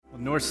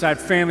Northside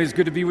family, it's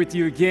good to be with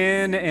you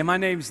again. And my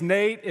name's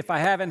Nate. If I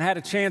haven't had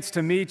a chance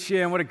to meet you,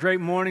 and what a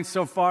great morning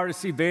so far to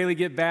see Bailey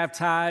get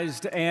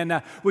baptized.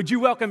 And would you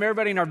welcome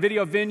everybody in our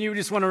video venue? We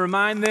just want to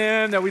remind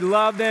them that we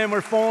love them, we're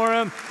for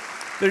them.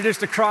 They're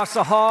just across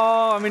the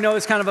hall. And we know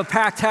it's kind of a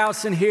packed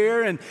house in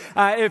here. And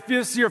if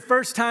this is your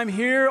first time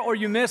here or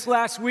you missed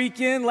last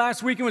weekend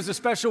was a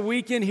special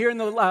weekend here in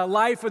the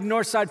life of the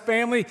Northside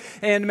family.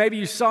 And maybe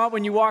you saw it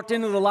when you walked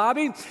into the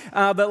lobby.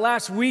 But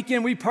last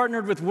weekend, we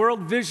partnered with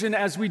World Vision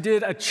as we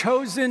did a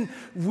chosen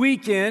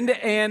weekend.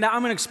 And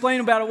I'm going to explain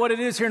about what it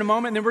is here in a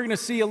moment. And then we're going to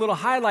see a little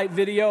highlight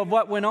video of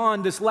what went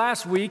on this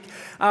last week.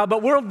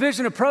 But World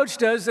Vision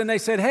approached us and they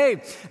said,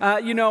 hey,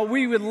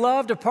 we would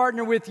love to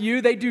partner with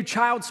you. They do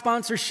child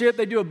sponsorship.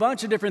 They do a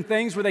bunch of different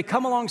things where they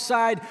come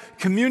alongside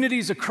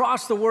communities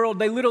across the world.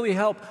 They literally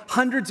help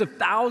hundreds of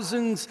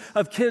thousands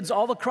of kids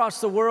all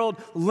across the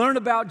world learn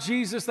about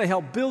Jesus. They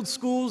help build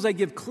schools. They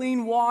give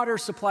clean water,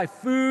 supply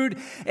food.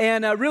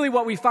 And really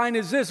what we find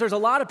is this. There's a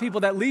lot of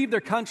people that leave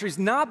their countries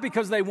not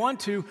because they want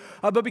to,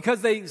 but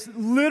because they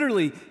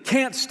literally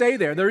can't stay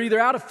there. They're either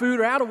out of food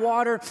or out of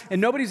water,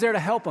 and nobody's there to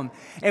help them.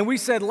 And we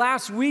said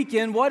last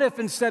weekend, what if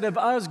instead of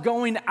us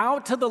going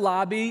out to the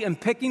lobby and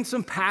picking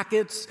some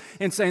packets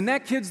and saying,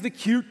 that kid's the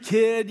cute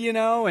kid, and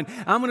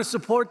I'm going to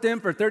support them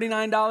for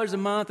 $39 a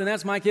month, and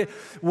that's my kid.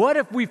 What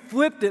if we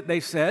flipped it, they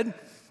said,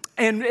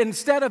 and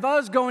instead of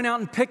us going out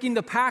and picking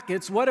the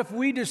packets, what if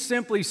we just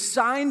simply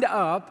signed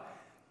up,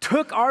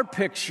 took our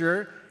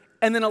picture,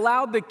 and then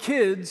allowed the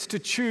kids to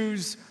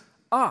choose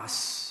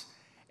us?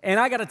 And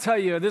I got to tell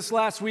you, this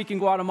last week in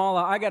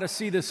Guatemala, I got to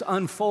see this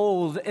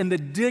unfold, and the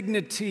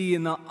dignity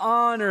and the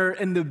honor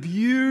and the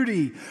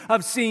beauty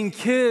of seeing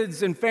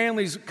kids and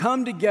families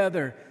come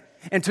together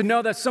and to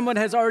know that someone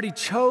has already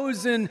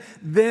chosen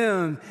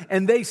them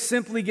and they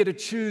simply get to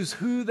choose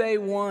who they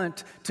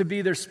want to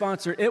be their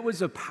sponsor. It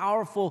was a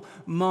powerful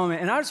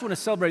moment. And I just want to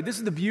celebrate. This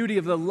is the beauty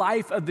of the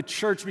life of the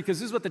church, because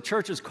this is what the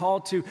church is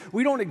called to.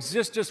 We don't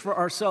exist just for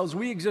ourselves.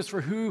 We exist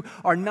for who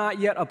are not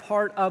yet a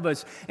part of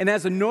us. And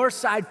as a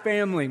Northside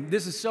family,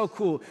 this is so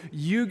cool.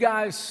 You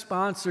guys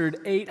sponsored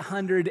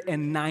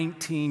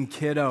 819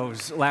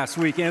 kiddos last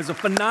weekend. It's a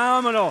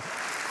phenomenal.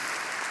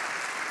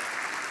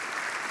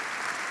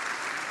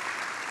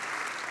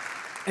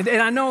 And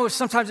I know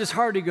sometimes it's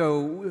hard to go,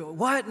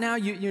 what now?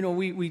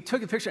 We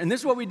took a picture, and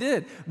this is what we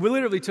did. We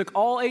literally took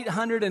all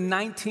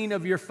 819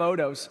 of your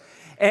photos.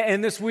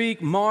 And this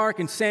week, Mark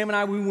and Sam and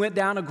I, we went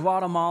down to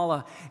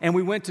Guatemala, and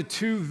we went to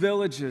two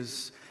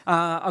villages,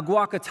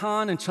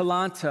 Aguacatan and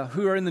Chalanta,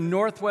 who are in the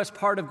northwest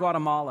part of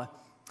Guatemala.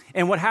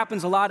 And what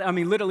happens a lot,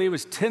 literally it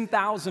was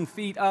 10,000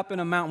 feet up in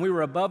a mountain. We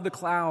were above the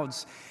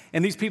clouds.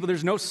 And these people,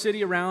 there's no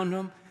city around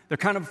them. They're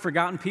kind of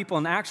forgotten people,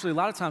 and actually a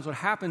lot of times what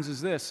happens is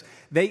this.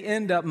 They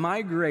end up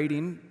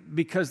migrating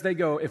because they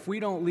go, if we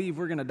don't leave,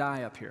 we're going to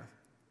die up here.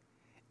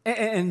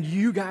 And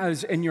you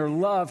guys and your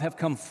love have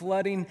come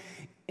flooding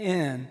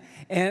in.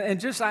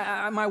 And just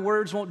my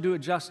words won't do it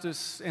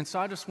justice, and so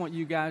I just want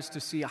you guys to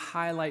see a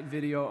highlight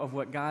video of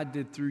what God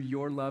did through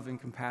your love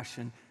and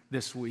compassion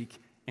this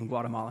week in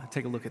Guatemala.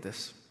 Take a look at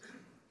this.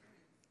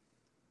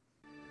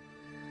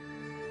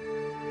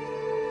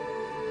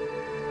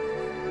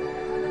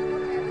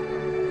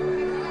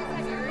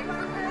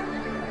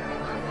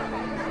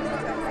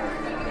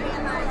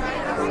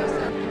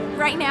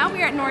 Right now,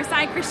 we are at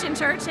Northside Christian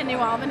Church in New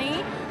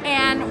Albany,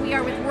 and we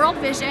are with World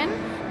Vision,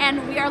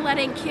 and we are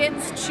letting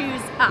kids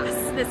choose us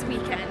this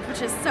weekend,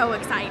 which is so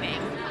exciting.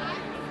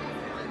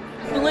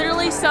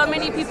 Literally, so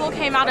many people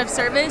came out of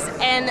service,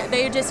 and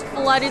they just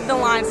flooded the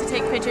lines to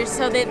take pictures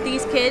so that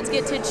these kids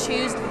get to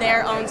choose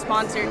their own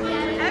sponsor.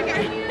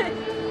 Okay.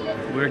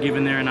 We're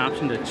given there an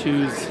option to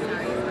choose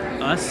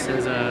us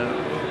as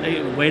a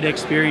way to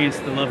experience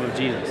the love of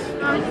Jesus.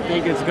 I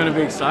think it's going to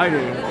be exciting.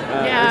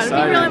 It'll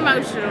be real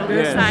emotional,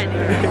 exciting.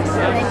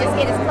 And just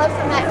get as close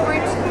to that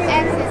orange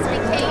X as we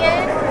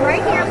can.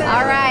 Right here.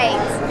 All right.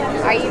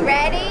 Are you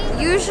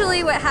ready?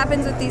 Usually what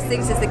happens with these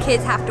things is the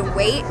kids have to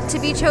wait to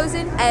be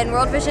chosen, and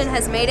World Vision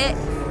has made it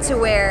to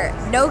where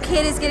no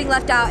kid is getting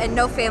left out and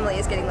no family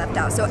is getting left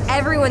out. So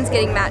everyone's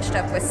getting matched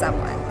up with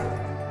someone.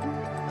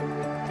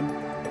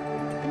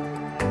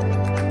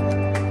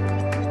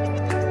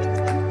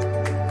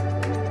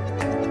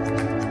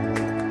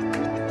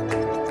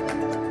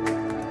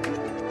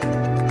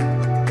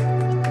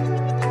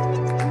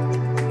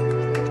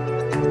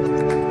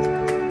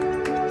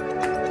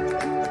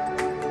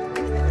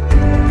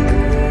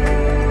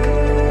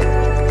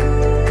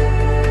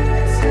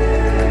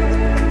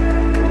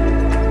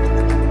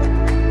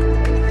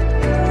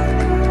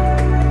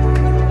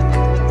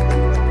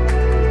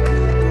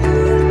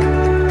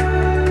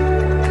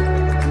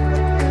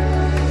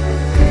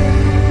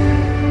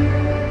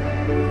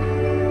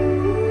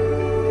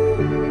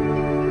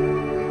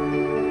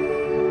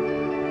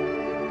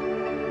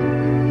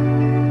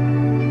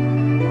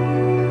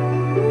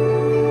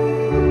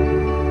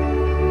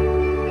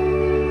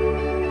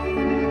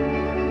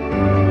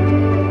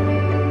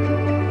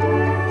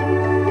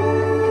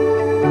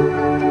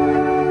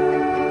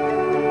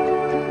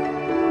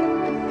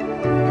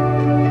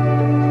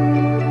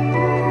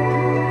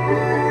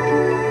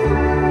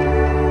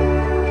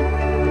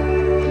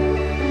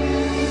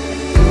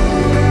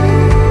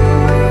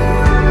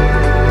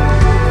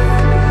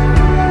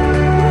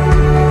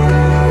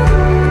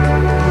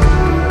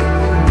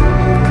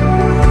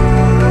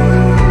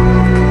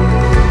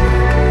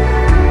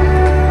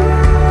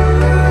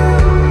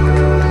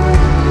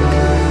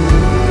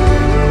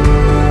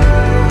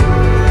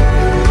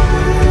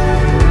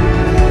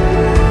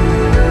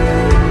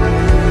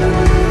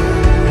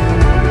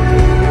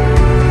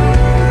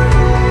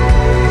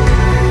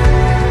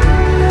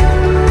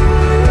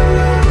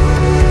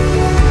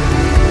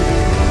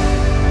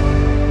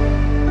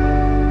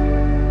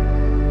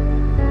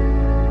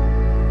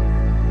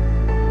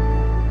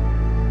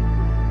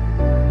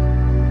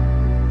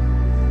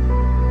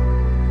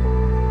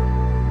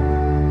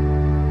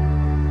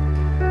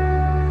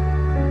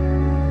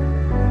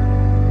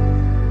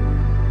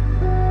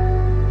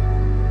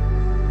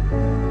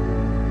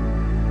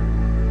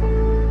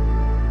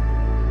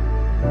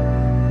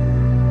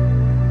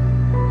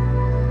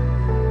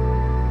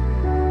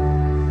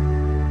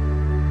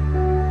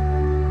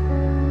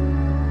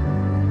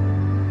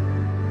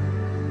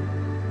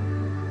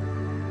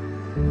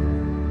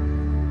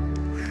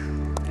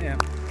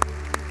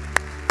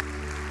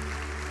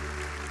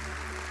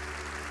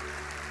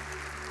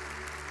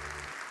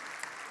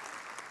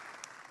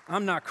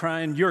 I'm not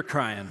crying, you're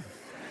crying.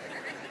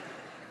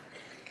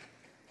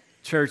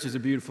 Church is a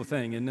beautiful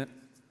thing, isn't it?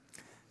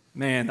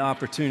 Man, the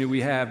opportunity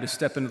we have to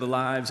step into the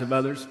lives of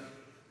others.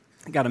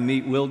 I got to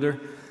meet Wilder.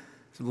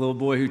 It's a little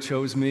boy who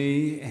chose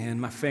me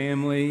and my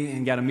family,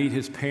 and got to meet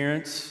his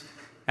parents.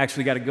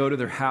 Actually got to go to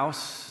their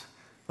house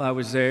while I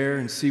was there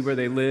and see where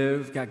they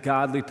live. Got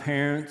godly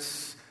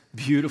parents,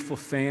 beautiful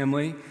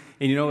family.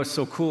 And you know what's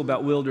so cool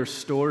about Wilder's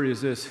story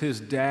is this: his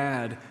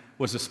dad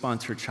was a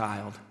sponsored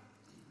child.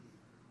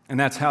 And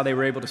that's how they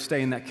were able to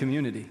stay in that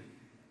community.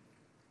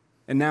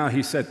 And now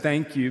he said,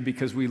 thank you,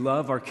 because we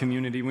love our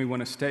community and we want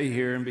to stay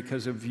here, and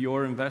because of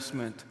your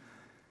investment,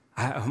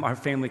 our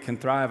family can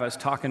thrive. I was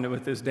talking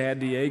with his dad,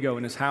 Diego,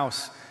 in his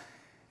house,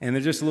 and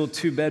they're just a little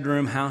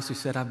 2-bedroom house. He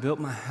said, I built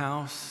my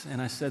house.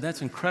 And I said,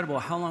 that's incredible.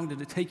 How long did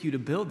it take you to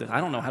build it?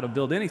 I don't know how to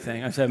build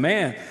anything. I said,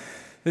 man,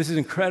 this is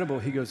incredible.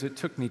 He goes, it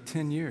took me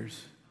 10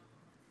 years.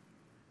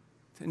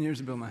 10 years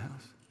to build my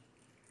house.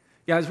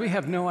 Guys, we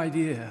have no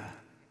idea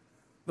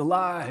the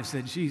lives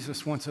that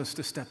Jesus wants us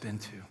to step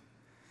into.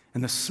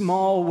 And the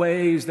small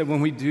ways that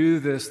when we do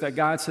this, that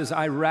God says,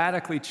 I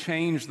radically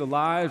change the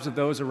lives of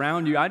those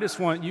around you. I just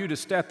want you to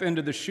step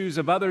into the shoes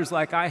of others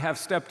like I have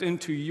stepped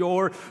into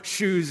your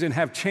shoes and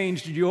have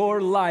changed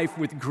your life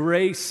with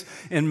grace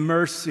and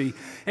mercy.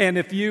 And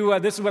if you,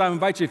 this is what I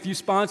invite you, if you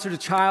sponsored a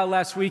child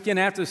last weekend,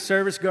 after the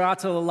service, go out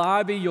to the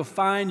lobby, you'll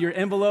find your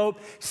envelope.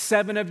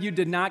 7 of you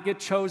did not get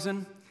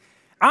chosen.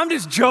 I'm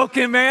just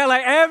joking, man.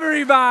 Like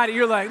everybody,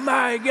 you're like,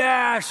 my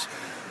gosh.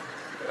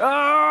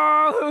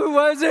 Oh, who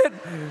was it?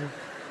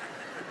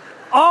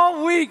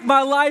 All week,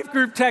 my life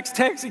group kept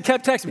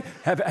texting me,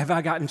 have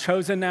I gotten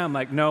chosen now? I'm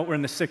like, no, we're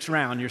in the 6th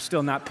round. You're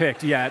still not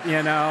picked yet,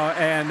 you know.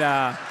 And,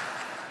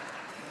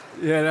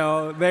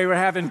 they were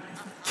having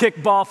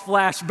kickball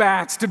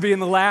flashbacks to being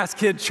the last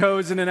kid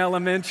chosen in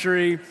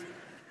elementary.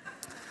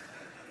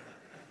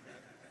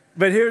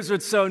 But here's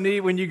what's so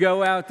neat. When you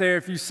go out there,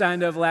 if you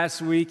signed up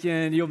last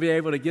weekend, you'll be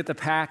able to get the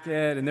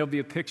packet, and there'll be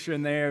a picture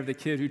in there of the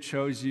kid who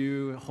chose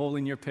you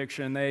holding your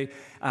picture, and they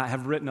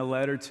have written a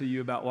letter to you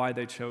about why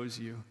they chose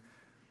you,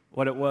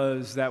 what it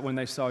was that when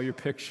they saw your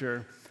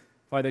picture,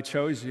 why they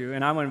chose you.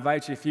 And I want to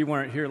invite you, if you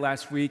weren't here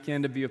last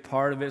weekend, to be a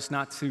part of it. It's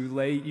not too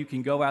late. You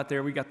can go out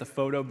there. We got the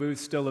photo booth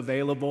still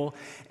available,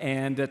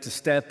 and to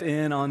step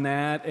in on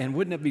that. And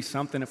wouldn't it be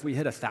something if we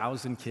hit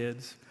 1,000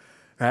 kids?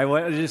 Right?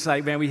 Well, just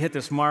like, man, we hit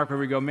this mark where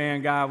we go,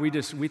 man, God, we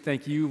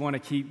think you want to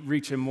keep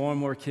reaching more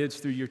and more kids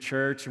through your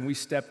church, and we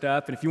stepped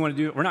up. And if you want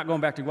to do it, we're not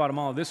going back to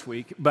Guatemala this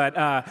week, but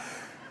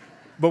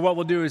what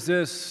we'll do is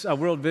this: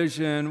 World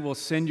Vision will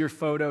send your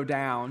photo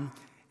down,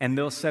 and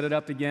they'll set it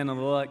up again, and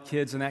they'll let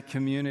kids in that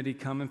community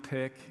come and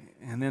pick,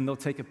 and then they'll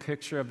take a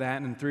picture of that,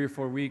 and in 3 or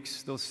 4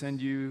 weeks, they'll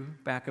send you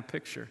back a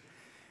picture.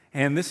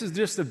 And this is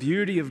just the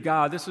beauty of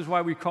God. This is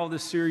why we call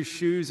this series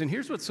Shoes. And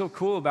here's what's so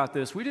cool about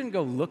this: we didn't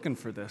go looking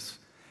for this.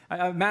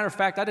 Matter of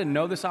fact, I didn't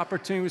know this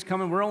opportunity was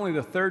coming. We're only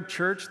the 3rd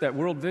church that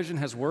World Vision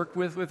has worked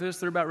with this.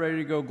 They're about ready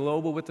to go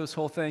global with this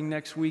whole thing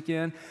next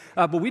weekend.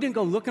 But we didn't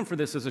go looking for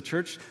this as a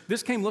church.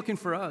 This came looking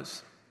for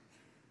us.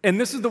 And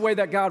this is the way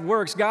that God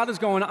works. God is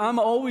going, I'm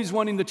always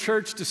wanting the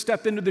church to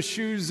step into the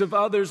shoes of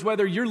others,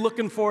 whether you're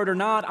looking for it or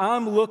not.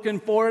 I'm looking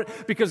for it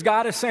because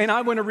God is saying,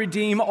 I want to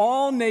redeem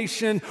all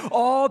nation,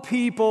 all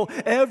people,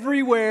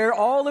 everywhere,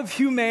 all of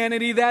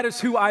humanity. That is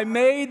who I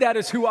made. That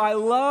is who I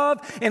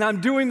love. And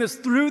I'm doing this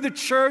through the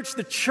church.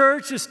 The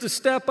church is to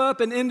step up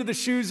and into the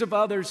shoes of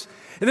others.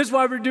 And this is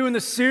why we're doing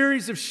the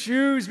series of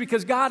shoes,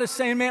 because God is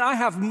saying, man, I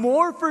have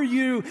more for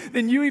you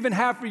than you even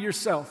have for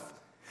yourself.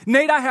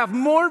 Nate, I have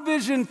more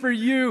vision for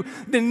you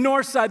than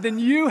Northside, than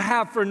you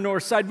have for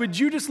Northside. Would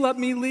you just let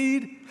me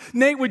lead?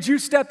 Nate, would you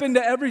step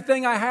into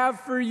everything I have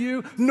for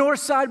you?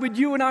 Northside,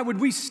 would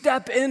we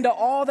step into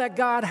all that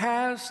God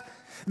has?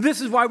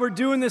 This is why we're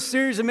doing this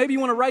series, and maybe you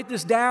want to write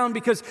this down,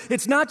 because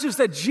it's not just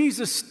that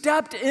Jesus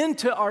stepped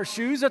into our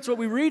shoes. That's what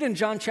we read in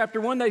John chapter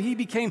 1, that he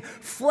became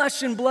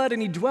flesh and blood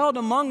and he dwelled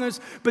among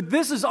us. But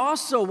this is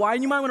also why,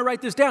 and you might want to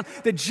write this down,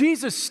 that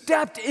Jesus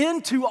stepped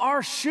into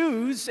our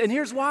shoes, and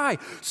here's why: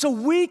 so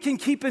we can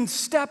keep in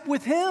step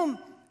with him.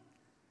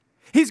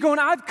 He's going,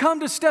 I've come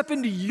to step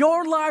into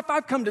your life.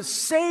 I've come to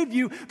save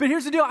you. But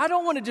here's the deal. I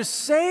don't want to just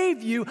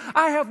save you.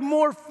 I have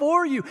more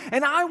for you.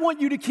 And I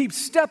want you to keep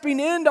stepping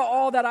into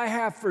all that I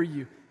have for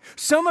you.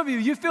 Some of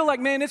you feel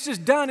like, man, it's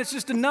just done. It's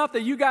just enough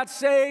that you got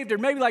saved. Or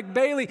maybe like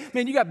Bailey,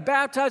 man, you got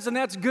baptized and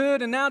that's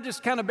good. And now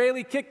just kind of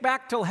Bailey kick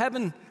back till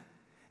heaven.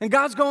 And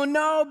God's going,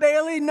 no,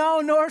 Bailey,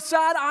 no,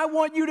 Northside. I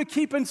want you to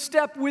keep in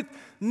step with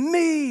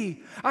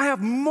me. I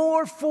have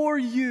more for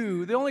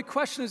you. The only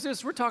question is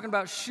this. We're talking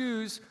about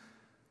shoes.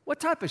 What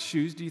type of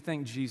shoes do you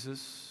think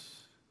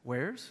Jesus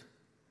wears?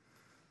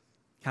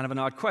 Kind of an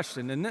odd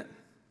question, isn't it?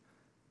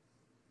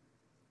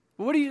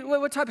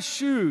 What type of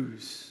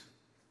shoes?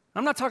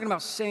 I'm not talking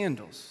about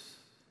sandals.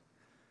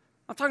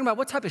 I'm talking about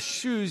what type of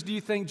shoes do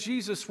you think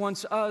Jesus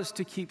wants us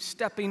to keep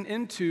stepping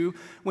into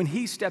when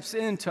he steps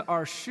into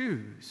our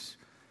shoes?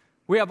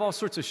 We have all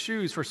sorts of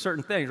shoes for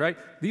certain things, right?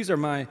 These are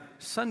my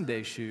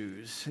Sunday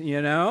shoes,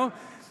 you know?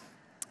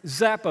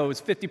 Zappo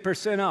is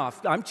 50%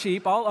 off. I'm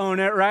cheap. I'll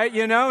own it, right?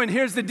 And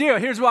here's the deal.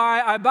 Here's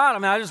why I bought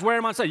them. I just wear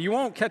them on Sunday. You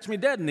won't catch me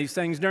dead in these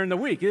things during the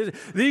week.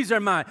 These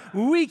are my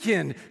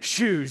weekend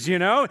shoes,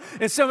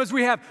 And so as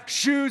we have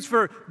shoes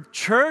for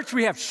church,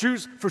 we have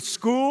shoes for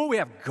school, we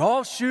have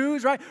golf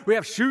shoes, right? We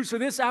have shoes for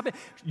this outfit.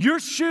 Your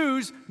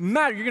shoes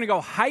matter. You're going to go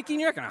hiking.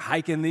 You're not going to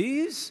hike in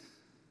these.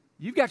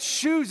 You've got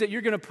shoes that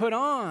you're going to put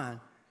on,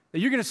 that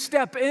you're going to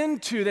step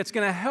into, that's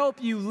going to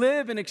help you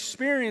live and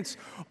experience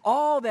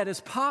all that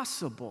is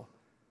possible.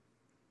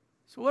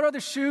 So what are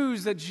the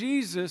shoes that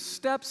Jesus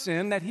steps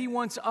in that he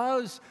wants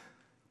us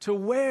to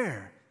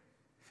wear?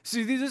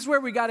 See, this is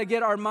where we got to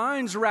get our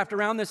minds wrapped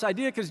around this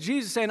idea, because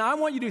Jesus is saying, I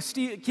want you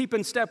to keep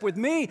in step with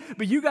me,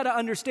 but you got to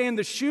understand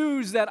the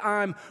shoes that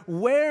I'm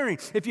wearing.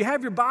 If you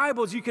have your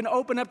Bibles, you can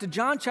open up to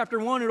John chapter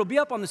 1. It'll be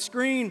up on the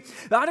screen.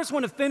 I just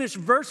want to finish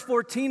verse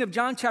 14 of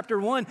John chapter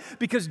 1,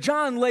 because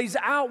John lays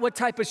out what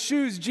type of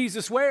shoes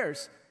Jesus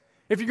wears.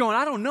 If you're going,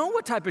 I don't know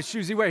what type of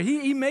shoes he wears,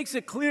 he makes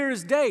it clear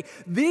as day.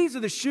 These are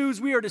the shoes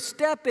we are to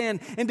step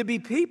in and to be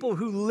people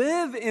who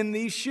live in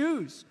these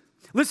shoes.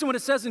 Listen what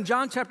it says in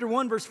John chapter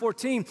 1, verse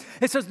 14.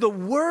 It says, the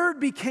Word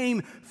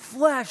became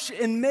flesh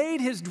and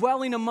made his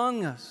dwelling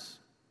among us.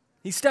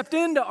 He stepped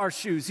into our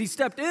shoes. He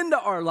stepped into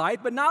our life.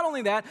 But not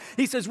only that,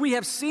 he says, we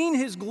have seen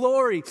his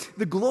glory,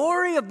 the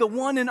glory of the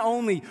one and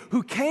only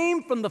who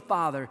came from the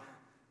Father.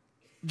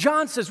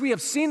 John says, we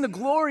have seen the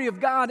glory of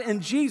God in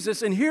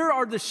Jesus, and here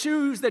are the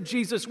shoes that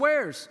Jesus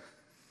wears,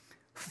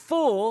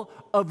 full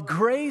of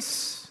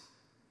grace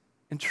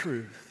and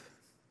truth.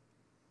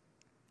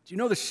 Do you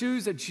know the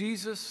shoes that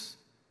Jesus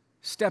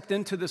stepped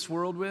into this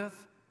world with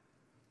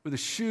were the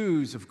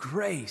shoes of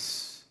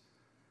grace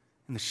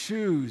and the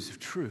shoes of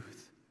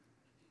truth?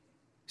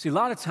 See, a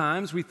lot of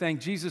times we think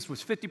Jesus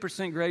was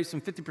 50% grace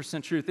and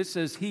 50% truth. It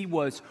says he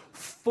was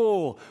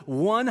full,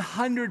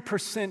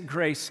 100%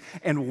 grace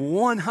and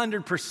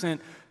 100%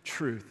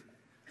 truth.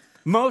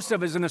 Most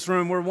of us in this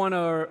room, we're one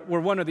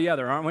or the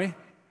other, aren't we?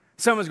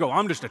 Some of us go,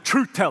 I'm just a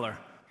truth teller.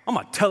 I'm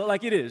going to tell it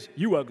like it is.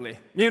 You ugly.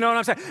 You know what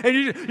I'm saying? And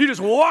you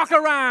just walk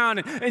around,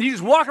 and you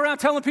just walk around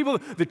telling people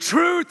the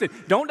truth. And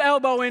don't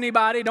elbow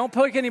anybody. Don't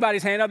poke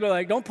anybody's hand up. They're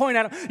like, don't point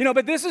at them.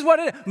 But this is what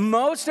it is.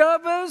 Most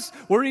of us,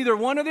 we're either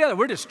one or the other.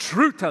 We're just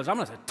truth tellers. I'm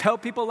going to tell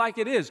people like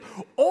it is.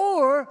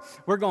 Or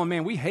we're going,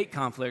 man, we hate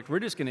conflict. We're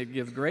just going to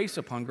give grace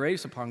upon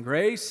grace upon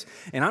grace.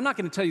 And I'm not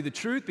going to tell you the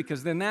truth,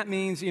 because then that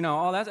means,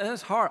 oh,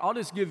 that's hard. I'll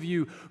just give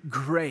you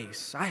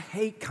grace. I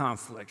hate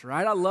conflict,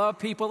 right? I love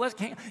people.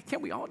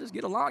 Can't we all just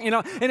get along?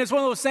 And it's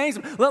one of those things,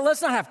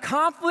 let's not have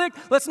conflict.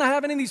 Let's not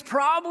have any of these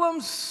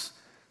problems.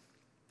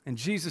 And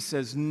Jesus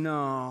says,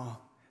 no,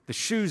 the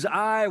shoes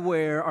I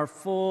wear are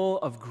full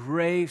of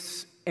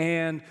grace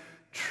and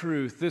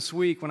truth. This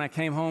week when I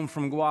came home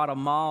from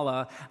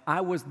Guatemala,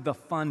 I was the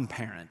fun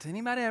parent.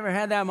 Anybody ever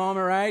had that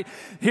moment, right?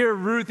 Here,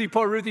 Ruthie,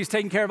 poor Ruthie's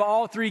taking care of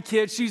all three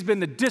kids. She's been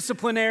the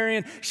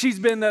disciplinarian. She's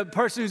been the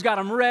person who's got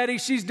them ready.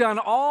 She's done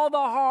all the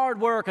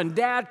hard work, and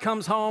Dad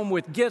comes home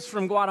with gifts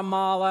from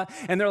Guatemala,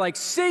 and they're like,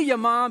 see ya,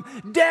 Mom.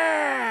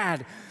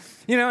 Dad!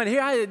 And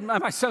here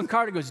my son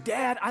Carter goes,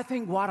 Dad, I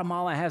think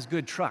Guatemala has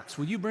good trucks.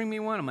 Will you bring me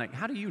one? I'm like,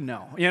 how do you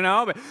know?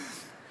 But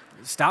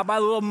stopped by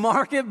the little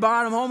market,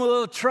 brought him home a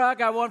little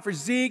truck. I one for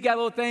Zeke, got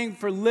a little thing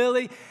for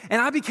Lily. And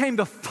I became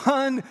the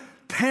fun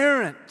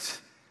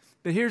parent.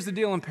 But here's the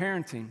deal in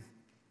parenting.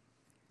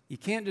 You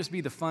can't just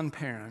be the fun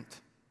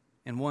parent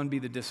and one be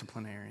the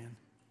disciplinarian.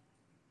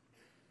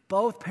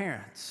 Both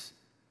parents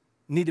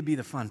need to be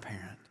the fun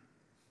parent.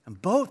 And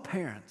both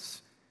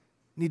parents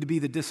need to be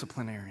the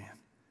disciplinarian.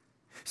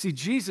 See,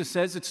 Jesus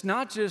says it's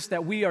not just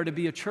that we are to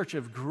be a church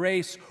of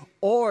grace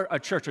or a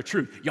church of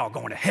truth. Y'all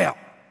going to hell.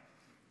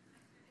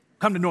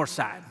 Come to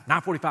Northside,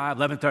 9:45,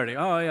 11:30.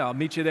 Oh, yeah, I'll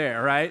meet you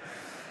there, right?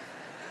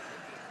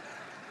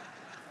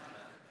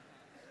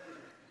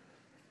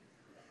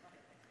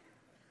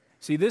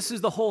 See, this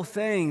is the whole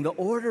thing. The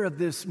order of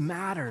this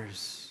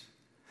matters.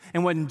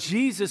 And when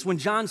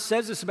John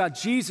says this about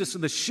Jesus,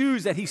 the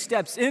shoes that he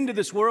steps into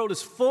this world is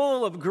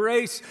full of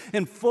grace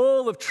and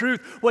full of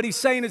truth. What he's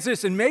saying is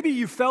this, and maybe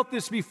you felt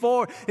this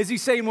before, is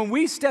he's saying when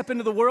we step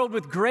into the world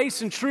with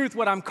grace and truth,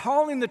 what I'm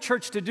calling the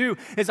church to do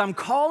is I'm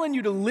calling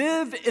you to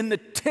live in the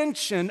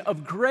tension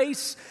of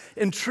grace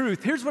and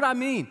truth. Here's what I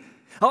mean.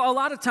 A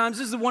lot of times,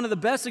 this is one of the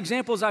best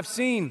examples I've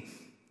seen.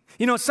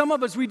 Some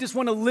of us, we just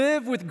want to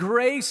live with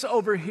grace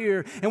over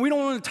here, and we don't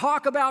want to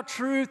talk about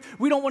truth.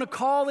 We don't want to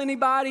call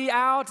anybody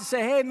out to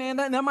say, hey, man,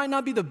 that might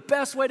not be the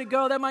best way to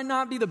go. That might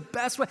not be the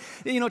best way,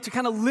 to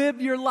kind of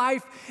live your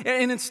life.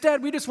 And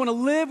instead, we just want to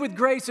live with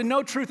grace and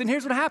no truth. And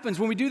here's what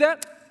happens when we do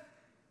that.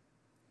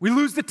 We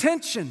lose the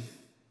tension.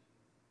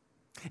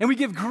 And we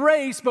give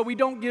grace, but we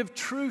don't give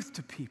truth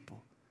to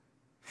people.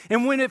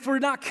 And if we're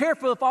not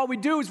careful, if all we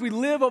do is we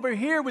live over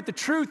here with the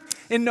truth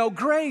and no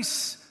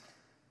grace,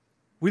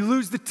 we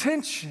lose the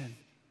tension.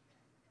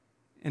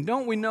 And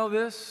don't we know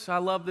this? I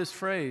love this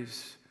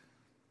phrase.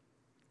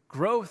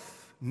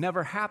 Growth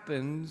never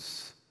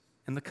happens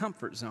in the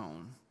comfort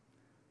zone.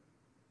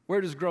 Where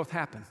does growth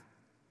happen?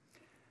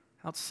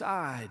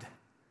 Outside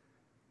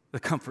the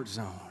comfort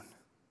zone.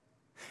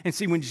 And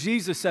see, when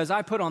Jesus says,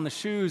 I put on the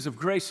shoes of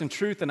grace and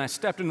truth and I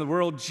stepped into the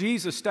world,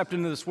 Jesus stepped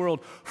into this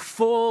world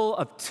full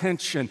of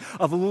tension,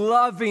 of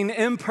loving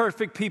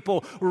imperfect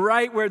people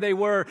right where they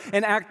were,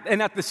 and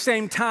at the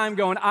same time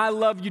going, I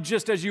love you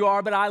just as you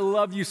are, but I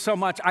love you so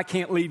much I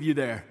can't leave you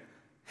there.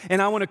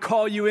 And I want to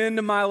call you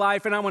into my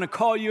life, and I want to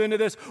call you into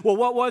this. Well,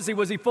 what was he?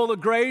 Was he full of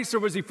grace or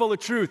was he full of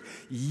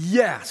truth?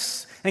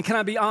 Yes. And can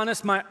I be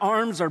honest? My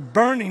arms are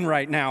burning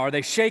right now. Are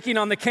they shaking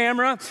on the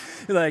camera?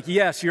 You're like,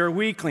 yes, you're a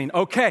weakling.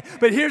 Okay,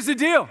 but here's the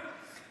deal.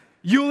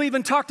 You'll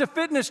even talk to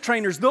fitness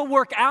trainers. They'll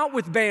work out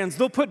with bands.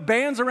 They'll put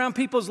bands around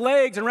people's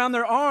legs, around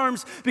their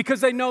arms,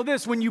 because they know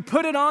this. When you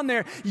put it on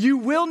there, you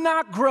will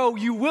not grow,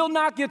 you will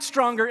not get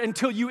stronger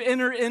until you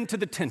enter into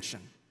the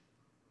tension.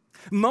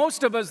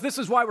 Most of us, this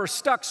is why we're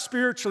stuck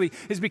spiritually,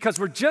 is because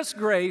we're just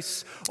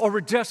grace or we're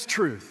just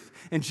truth.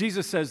 And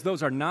Jesus says,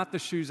 those are not the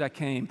shoes I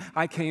came.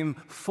 I came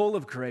full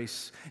of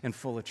grace and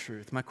full of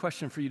truth. My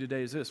question for you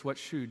today is this: what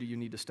shoe do you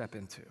need to step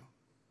into?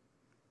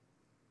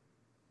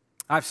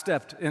 I've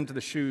stepped into the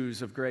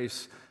shoes of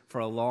grace for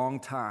a long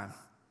time,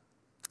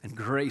 and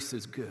grace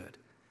is good.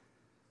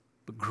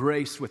 But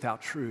grace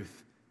without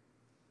truth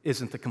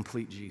isn't the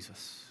complete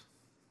Jesus.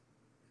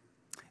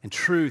 And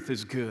truth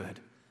is good,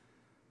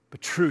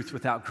 but truth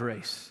without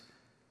grace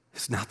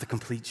is not the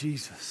complete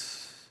Jesus.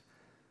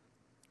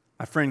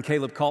 My friend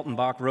Caleb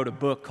Kaltenbach wrote a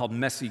book called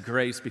Messy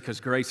Grace because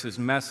grace is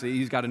messy.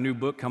 He's got a new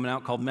book coming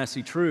out called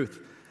Messy Truth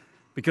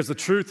because the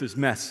truth is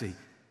messy.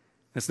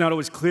 It's not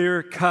always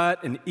clear,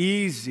 cut, and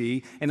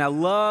easy. And I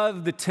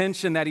love the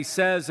tension that he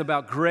says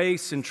about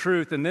grace and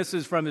truth. And this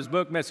is from his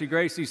book, Messy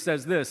Grace. He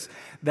says this,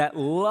 that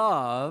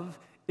love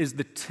is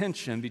the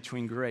tension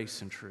between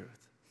grace and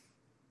truth.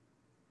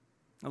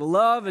 Now,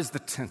 love is the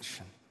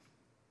tension.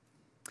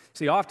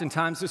 See,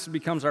 oftentimes this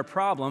becomes our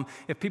problem.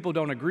 If people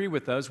don't agree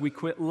with us, we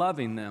quit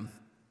loving them.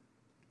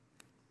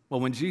 Well,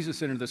 when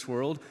Jesus entered this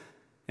world,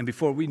 and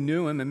before we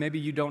knew him, and maybe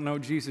you don't know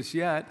Jesus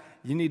yet,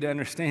 you need to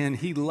understand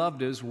he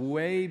loved us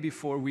way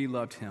before we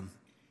loved him.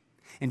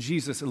 And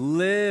Jesus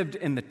lived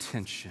in the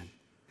tension.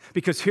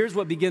 Because here's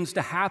what begins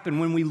to happen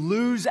when we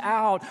lose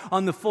out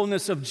on the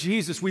fullness of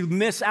Jesus. We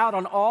miss out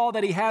on all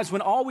that he has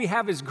when all we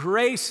have is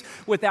grace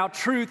without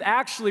truth.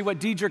 Actually, what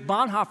Dietrich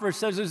Bonhoeffer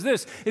says is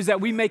this, is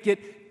that we make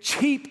it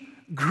cheap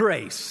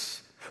grace.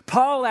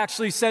 Paul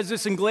actually says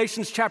this in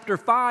Galatians chapter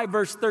 5,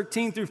 verse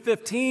 13 through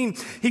 15.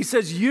 He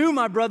says, you,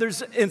 my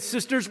brothers and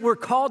sisters, were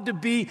called to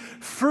be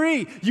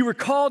free. You were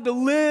called to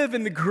live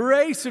in the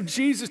grace of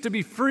Jesus, to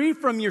be free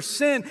from your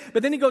sin.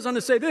 But then he goes on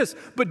to say this,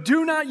 but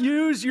do not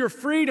use your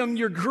freedom,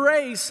 your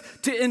grace,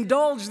 to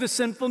indulge the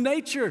sinful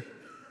nature.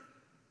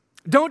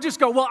 Don't just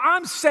go, well,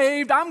 I'm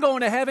saved, I'm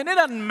going to heaven, it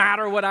doesn't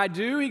matter what I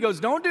do. He goes,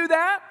 don't do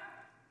that.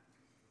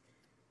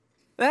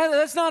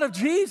 That's not of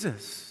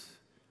Jesus.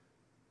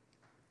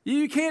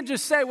 You can't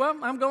just say, well,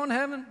 I'm going to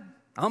heaven.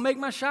 I'll make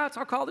my shots.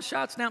 I'll call the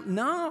shots now.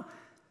 No.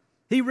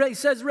 He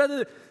says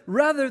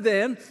rather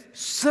than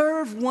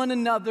serve one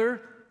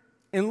another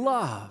in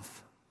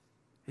love.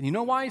 And you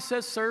know why he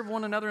says serve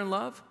one another in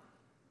love?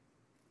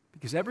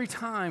 Because every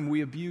time we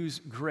abuse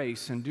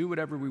grace and do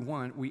whatever we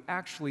want, we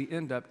actually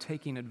end up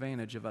taking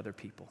advantage of other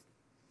people.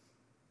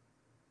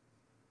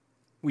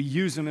 We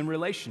use them in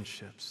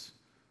relationships.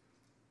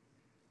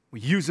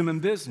 We use them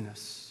in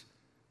business.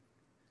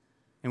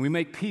 And we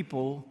make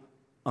people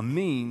a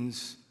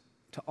means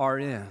to our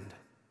end.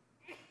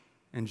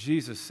 And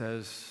Jesus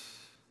says,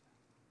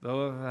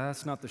 though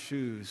that's not the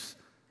shoes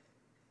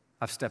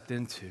I've stepped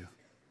into.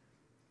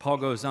 Paul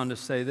goes on to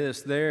say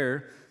this,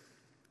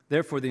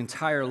 therefore the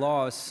entire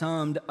law is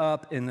summed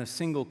up in a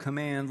single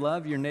command,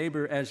 love your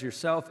neighbor as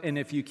yourself, and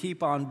if you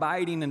keep on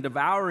biting and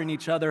devouring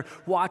each other,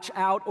 watch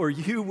out or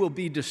you will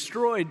be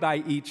destroyed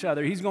by each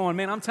other. He's going,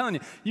 man, I'm telling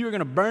you, you are going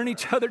to burn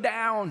each other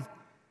down.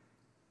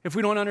 If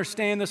we don't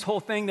understand this whole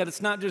thing, that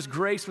it's not just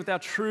grace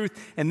without truth.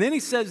 And then he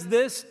says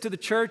this to the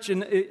church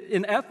in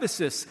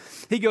Ephesus.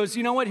 He goes,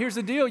 you know what, here's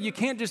the deal. You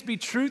can't just be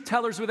truth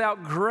tellers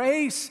without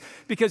grace,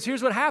 because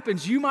here's what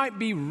happens. You might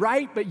be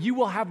right, but you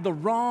will have the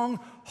wrong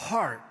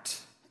heart.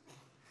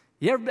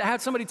 You ever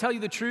had somebody tell you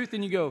the truth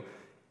and you go,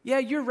 yeah,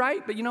 you're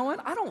right, but you know what?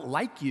 I don't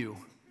like you.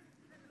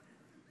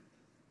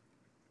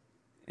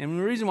 And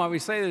the reason why we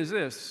say that is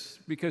this,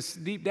 because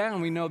deep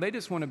down we know they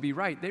just want to be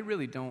right. They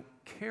really don't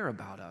care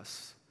about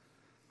us.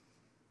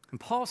 And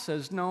Paul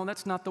says, no,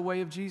 that's not the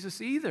way of Jesus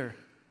either.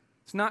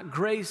 It's not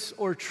grace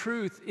or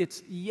truth,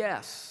 it's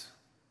yes.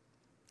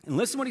 And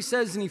listen what he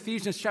says in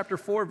Ephesians chapter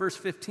 4, verse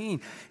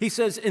 15. He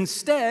says,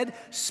 instead,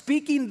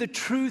 speaking the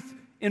truth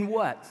in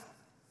what?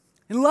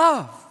 In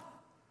love.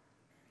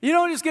 You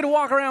don't just get to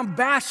walk around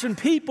bashing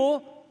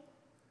people.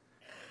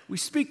 We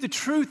speak the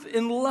truth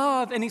in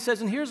love. And he says,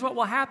 and here's what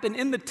will happen.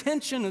 In the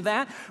tension of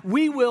that,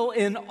 we will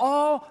in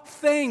all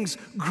things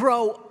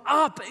grow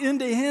up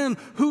into him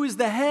who is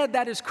the head,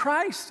 that is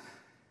Christ.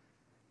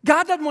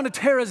 God doesn't want to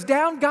tear us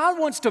down. God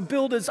wants to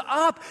build us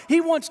up.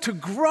 He wants to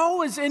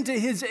grow us into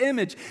His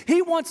image.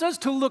 He wants us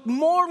to look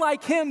more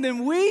like Him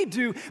than we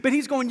do. But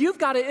He's going, you've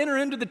got to enter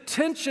into the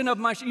tension of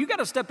my shoes. You've got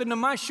to step into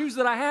my shoes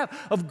that I have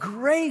of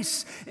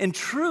grace and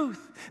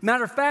truth.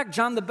 Matter of fact,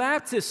 John the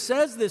Baptist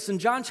says this in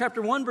John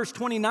chapter 1, verse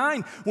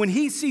 29. When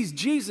he sees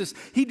Jesus,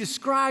 he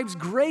describes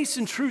grace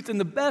and truth in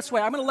the best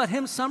way. I'm going to let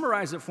him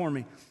summarize it for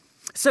me.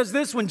 It says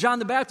this, when John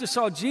the Baptist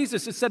saw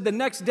Jesus, it said the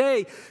next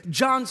day,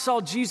 John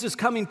saw Jesus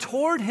coming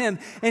toward him,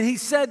 and he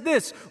said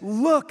this,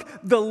 look,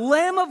 the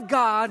Lamb of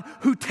God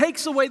who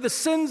takes away the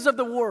sins of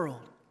the world.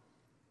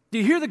 Do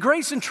you hear the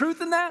grace and truth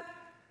in that?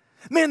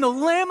 Man, the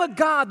Lamb of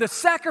God, the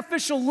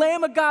sacrificial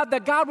Lamb of God,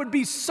 that God would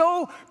be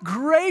so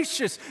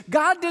gracious.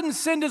 God didn't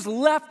send His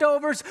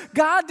leftovers.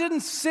 God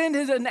didn't send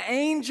an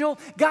angel.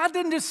 God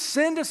didn't just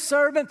send a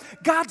servant.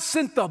 God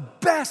sent the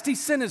best. He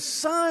sent His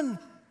Son.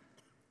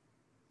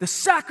 The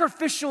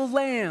sacrificial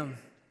Lamb,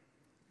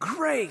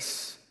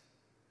 grace,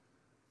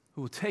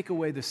 who will take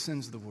away the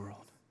sins of the world.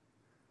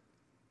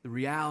 The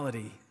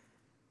reality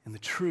and the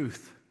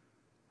truth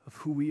of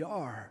who we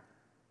are.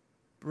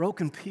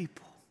 Broken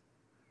people.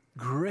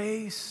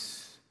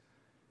 Grace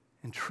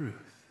and truth.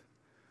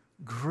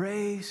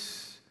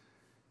 Grace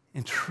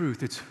and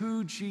truth. It's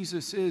who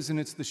Jesus is, and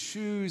it's the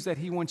shoes that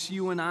He wants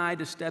you and I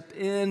to step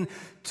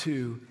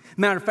into.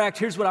 Matter of fact,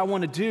 here's what I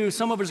want to do.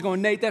 Some of us are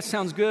going, Nate, that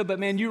sounds good, but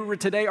man, you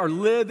today are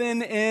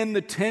living in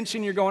the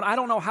tension. You're going, I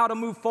don't know how to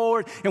move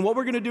forward. And what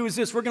we're going to do is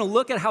this. We're going to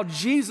look at how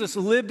Jesus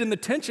lived in the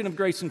tension of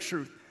grace and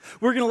truth.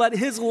 We're going to let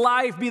His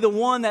life be the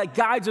one that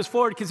guides us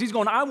forward, because He's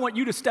going, I want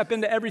you to step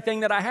into everything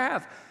that I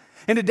have.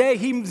 And today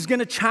He's going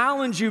to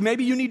challenge you.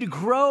 Maybe you need to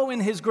grow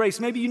in His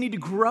grace. Maybe you need to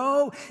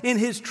grow in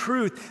His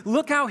truth.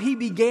 Look how He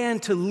began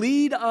to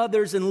lead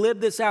others and live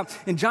this out.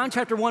 In John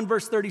chapter 1,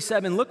 verse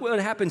 37, look what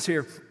happens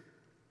here.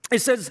 It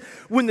says,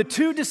 when the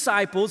two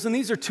disciples, and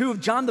these are two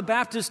of John the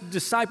Baptist's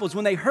disciples,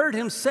 when they heard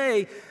Him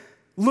say,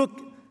 look,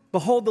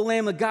 behold the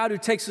Lamb of God who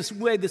takes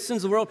away the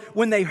sins of the world.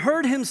 When they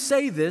heard Him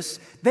say this,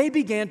 they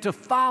began to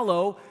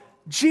follow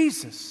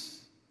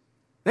Jesus.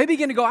 They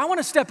began to go, I want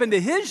to step into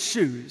His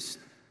shoes.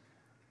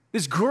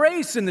 This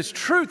grace and this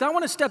truth, I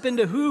want to step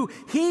into who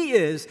He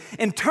is.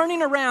 And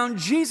turning around,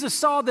 Jesus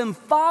saw them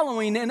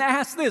following and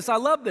asked this, I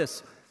love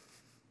this,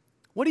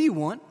 what do you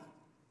want?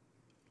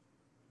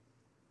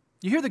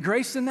 You hear the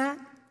grace in that?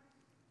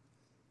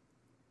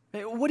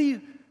 Hey, what do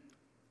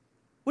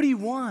you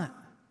want?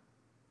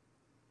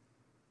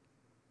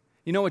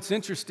 You know what's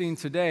interesting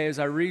today, as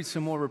I read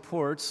some more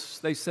reports,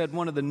 they said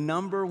one of the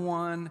number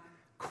one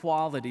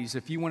qualities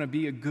if you want to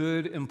be a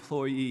good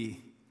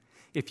employee,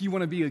 if you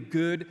want to be a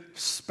good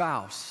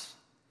spouse,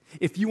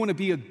 if you want to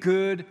be a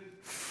good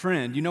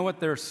friend, you know what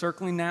they're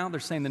circling now? They're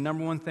saying the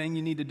number one thing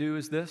you need to do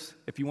is this.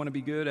 If you want to be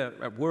good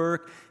at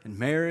work and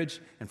marriage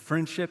and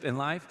friendship and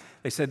life,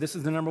 they said this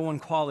is the number one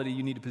quality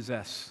you need to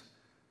possess,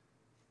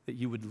 that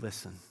you would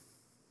listen.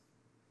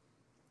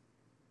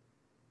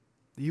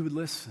 That you would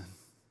listen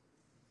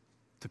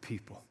to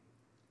people.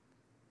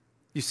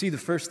 You see, the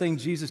first thing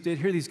Jesus did,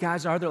 here these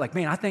guys are, they're like,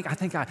 man, I think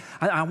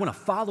I want to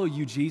follow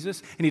you,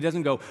 Jesus. And He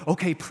doesn't go,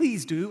 okay,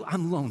 please do,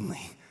 I'm lonely.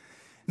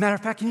 Matter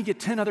of fact, can you get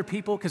 10 other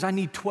people? Because I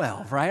need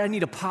 12, right? I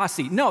need a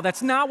posse. No,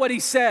 that's not what He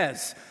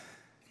says.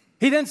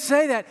 He didn't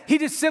say that. He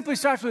just simply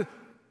starts with,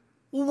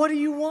 well, what do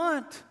you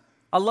want?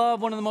 I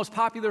love one of the most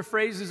popular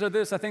phrases of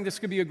this. I think this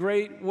could be a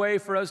great way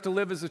for us to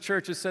live as a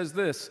church. It says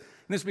this,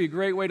 and this would be a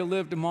great way to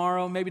live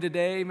tomorrow, maybe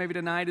today, maybe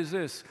tonight, is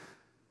this.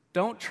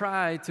 Don't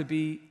try to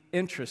be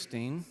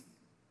interesting,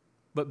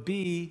 but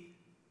be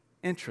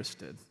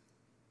interested.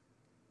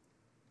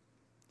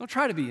 Don't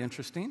try to be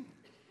interesting,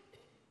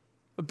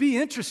 but be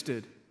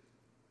interested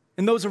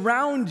in those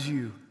around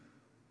you.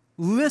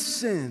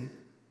 Listen,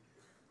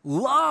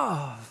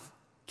 love,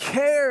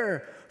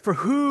 care for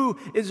who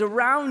is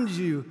around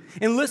you.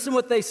 And listen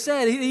what they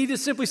said. He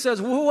just simply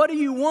says, well, what do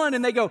you want?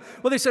 And they go,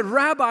 well, they said,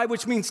 Rabbi,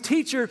 which means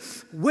teacher,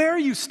 where are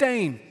you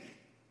staying?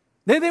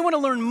 They want to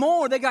learn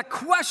more. They got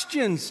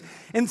questions.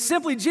 And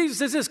simply Jesus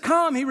says this,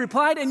 come, He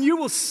replied, and you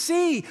will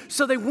see.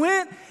 So they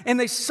went and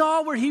they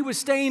saw where He was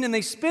staying, and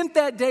they spent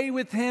that day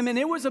with Him, and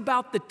it was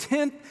about the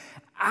 10th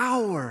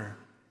hour.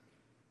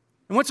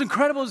 And what's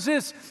incredible is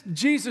this,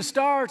 Jesus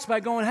starts by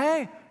going,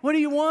 hey, what do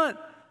you want?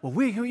 Well,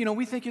 we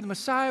think you're the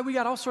Messiah. We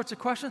got all sorts of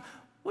questions.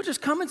 Well,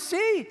 just come and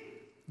see.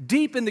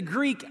 Deep in the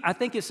Greek, I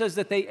think it says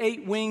that they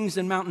ate wings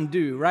and Mountain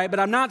Dew, right? But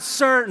I'm not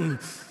certain.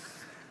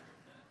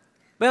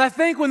 But I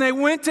think when they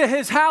went to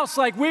His house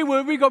like we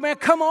would, we go, man,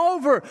 come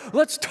over.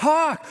 Let's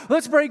talk.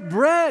 Let's break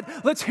bread.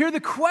 Let's hear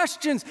the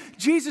questions.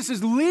 Jesus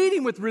is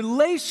leading with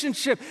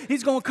relationship.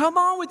 He's going, come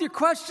on with your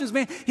questions,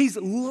 man. He's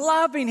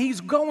loving.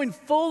 He's going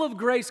full of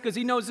grace because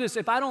He knows this.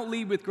 If I don't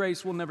lead with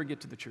grace, we'll never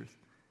get to the truth.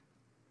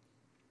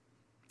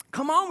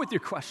 Come on with your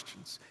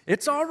questions.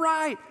 It's all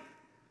right.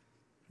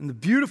 And the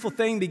beautiful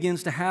thing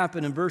begins to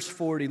happen in verse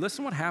 40.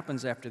 Listen what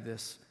happens after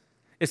this.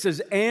 It says,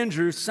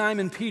 Andrew,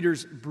 Simon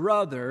Peter's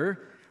brother,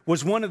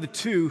 was one of the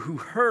two who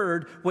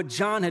heard what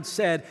John had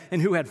said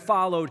and who had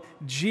followed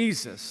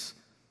Jesus.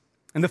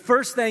 And the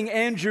first thing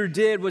Andrew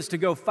did was to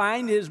go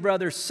find his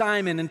brother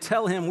Simon and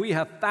tell him, we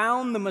have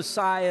found the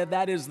Messiah,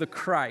 that is the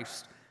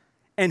Christ.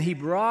 And he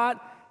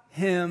brought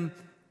him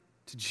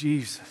to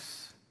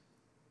Jesus.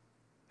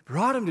 He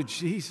brought him to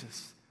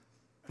Jesus.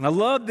 And I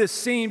love this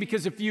scene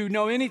because if you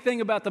know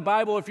anything about the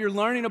Bible, if you're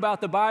learning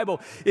about the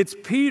Bible, it's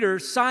Peter,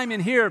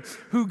 Simon here,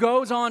 who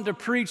goes on to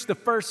preach the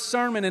first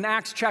sermon in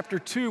Acts chapter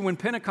 2 when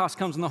Pentecost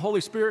comes and the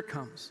Holy Spirit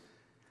comes.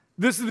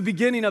 This is the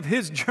beginning of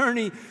his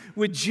journey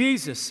with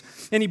Jesus.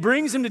 And he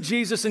brings him to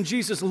Jesus, and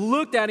Jesus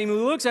looked at him, he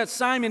looks at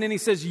Simon, and he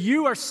says,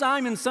 you are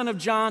Simon, son of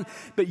John,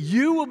 but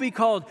you will be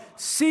called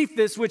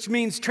Cephas, which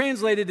means,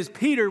 translated as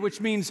Peter, which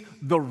means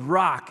the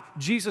rock.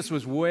 Jesus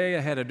was way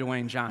ahead of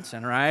Dwayne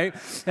Johnson, right?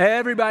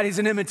 Everybody's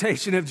an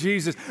imitation of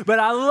Jesus. But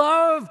I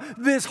love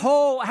this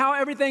whole, how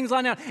everything's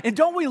lined out. And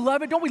don't we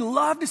love it? Don't we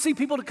love to see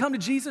people to come to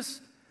Jesus?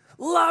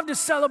 Love to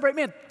celebrate.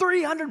 Man,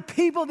 300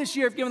 people this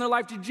year have given their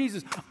life to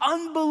Jesus.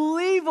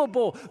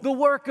 Unbelievable, the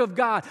work of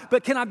God.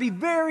 But can I be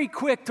very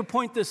quick to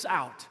point this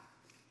out?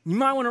 You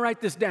might want to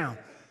write this down.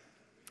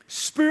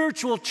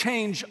 Spiritual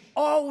change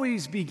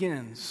always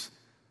begins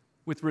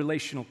with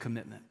relational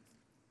commitment.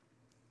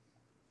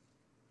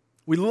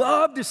 We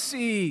love to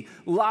see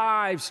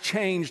lives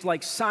changed,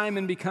 like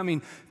Simon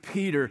becoming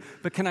Peter.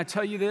 But can I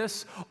tell you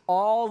this?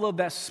 All of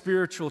that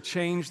spiritual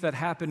change that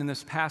happened in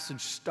this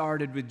passage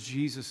started with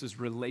Jesus'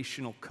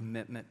 relational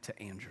commitment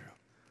to Andrew.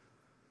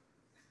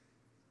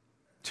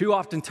 Too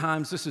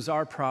oftentimes, this is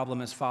our problem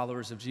as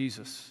followers of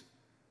Jesus.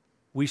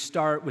 We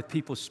start with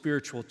people's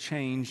spiritual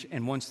change,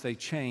 and once they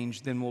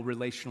change, then we'll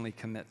relationally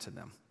commit to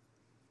them.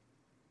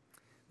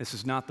 This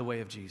is not the way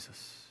of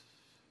Jesus.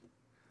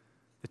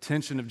 The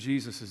tension of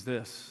Jesus is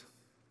this: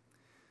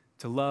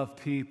 to love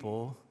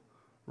people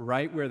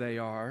right where they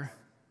are,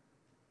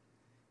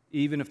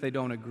 even if they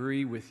don't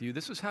agree with you.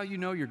 This is how you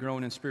know you're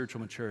growing in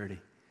spiritual maturity.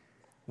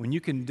 When you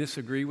can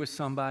disagree with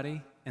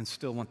somebody and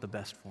still want the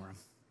best for them.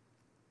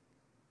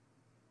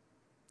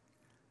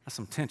 That's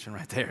some tension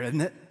right there,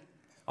 isn't it?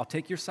 I'll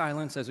take your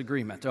silence as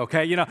agreement,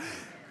 okay?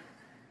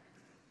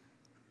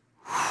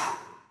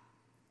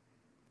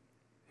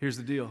 Here's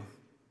the deal.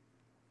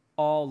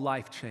 All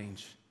life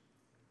change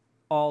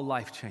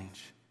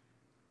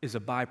is a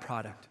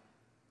byproduct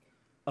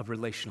of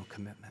relational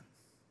commitment.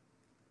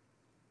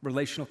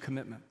 Relational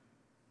commitment.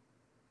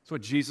 That's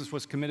what Jesus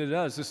was committed to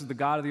us. This is the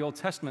God of the Old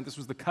Testament. This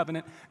was the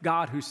covenant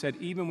God who said,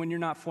 even when you're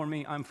not for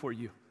me, I'm for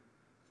you.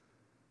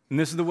 And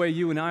this is the way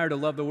you and I are to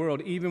love the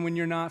world. Even when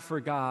you're not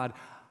for God,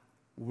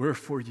 we're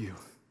for you.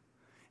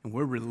 And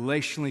we're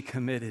relationally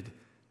committed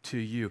to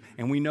you.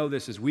 And we know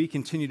this as we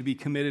continue to be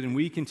committed and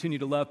we continue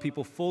to love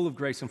people full of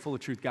grace and full of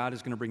truth, God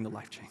is going to bring the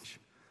life change.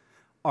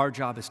 Our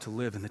job is to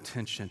live in the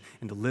tension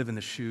and to live in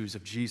the shoes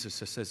of Jesus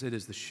that says it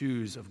is the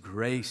shoes of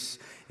grace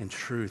and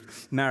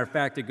truth. Matter of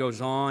fact, it goes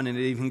on and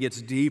it even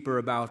gets deeper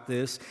about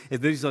this. If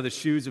these are the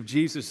shoes of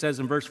Jesus, it says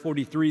in verse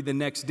 43, the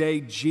next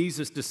day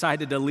Jesus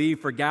decided to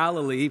leave for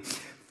Galilee,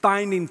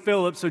 finding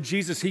Philip. So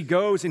Jesus, he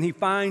goes and he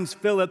finds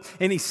Philip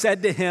and he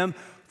said to him,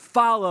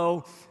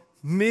 follow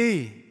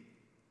me.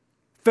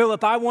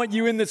 Philip, I want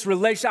you in this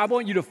relationship. I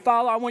want you to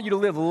follow. I want you to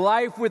live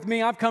life with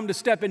me. I've come to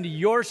step into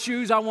your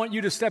shoes. I want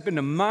you to step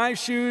into my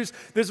shoes.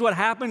 This is what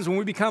happens when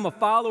we become a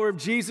follower of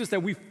Jesus,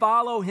 that we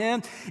follow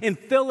him. And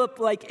Philip,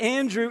 like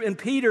Andrew and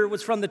Peter,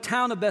 was from the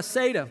town of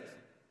Bethsaida.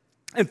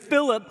 And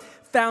Philip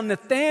found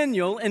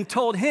Nathanael and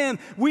told him,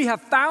 we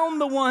have found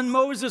the one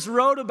Moses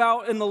wrote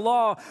about in the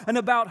law and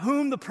about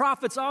whom the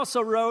prophets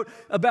also wrote,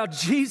 about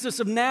Jesus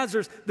of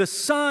Nazareth, the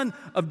son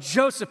of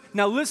Joseph.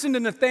 Now listen to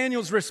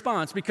Nathanael's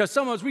response, because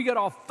some of us, we get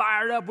all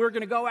fired up. We're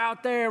going to go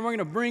out there and we're going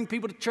to bring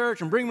people to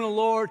church and bring them to the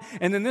Lord.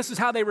 And then this is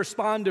how they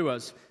respond to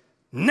us.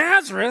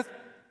 Nazareth?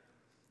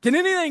 Can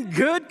anything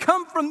good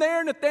come from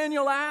there?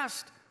 Nathanael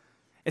asked.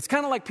 It's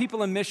kind of like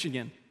people in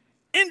Michigan.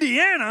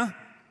 Indiana?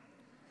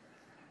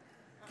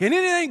 Can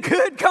anything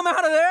good come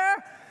out of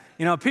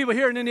there? People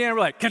here in Indiana were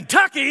like,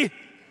 Kentucky?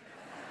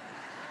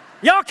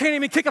 Y'all can't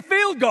even kick a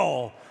field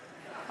goal.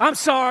 I'm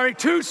sorry,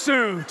 too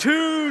soon.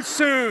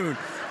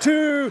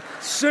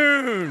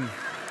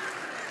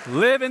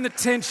 Live in the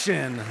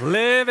tension.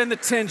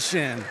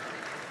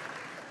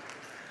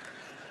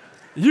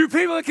 You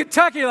people in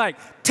Kentucky are like,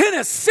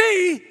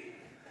 Tennessee?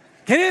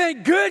 Can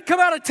anything good come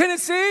out of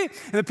Tennessee?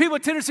 And the people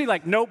in Tennessee are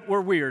like, nope, we're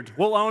weird.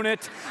 We'll own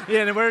it.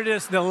 And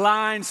the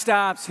line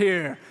stops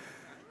here.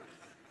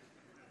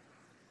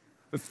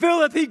 But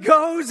Philip, he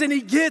goes and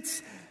he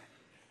gets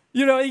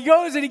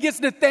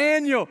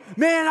Nathanael.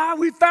 Man,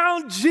 we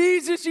found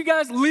Jesus. You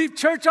guys leave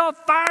church all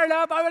fired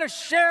up. I'm going to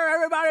share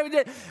everybody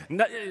with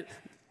it.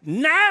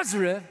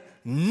 Nazareth,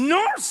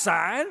 north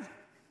side.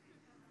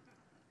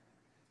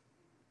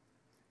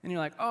 And you're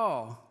like,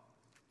 oh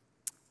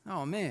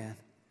man.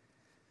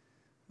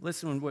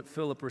 Listen to what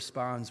Philip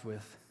responds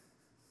with.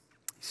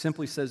 He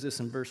simply says this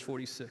in verse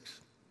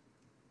 46.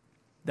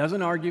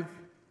 Doesn't argue.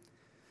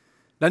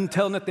 Doesn't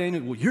tell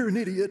Nathanael, well, you're an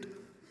idiot.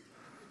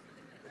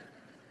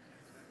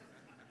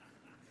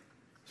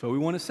 That's what we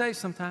want to say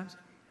sometimes.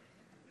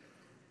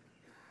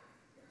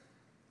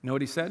 You know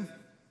what he said?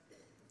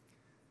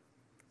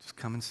 Just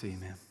come and see,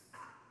 man.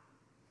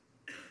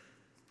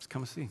 Just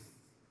come and see.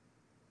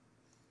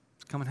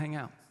 Just come and hang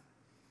out.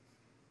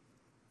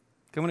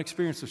 Come and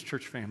experience this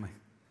church family.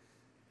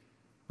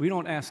 We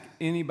don't ask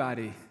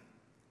anybody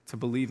to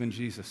believe in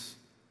Jesus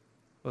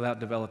without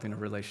developing a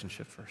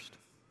relationship first.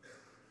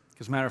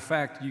 As a matter of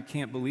fact, you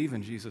can't believe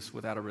in Jesus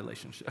without a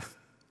relationship.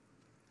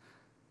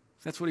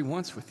 That's what he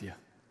wants with you.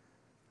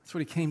 That's what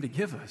he came to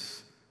give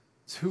us.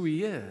 It's who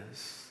he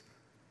is.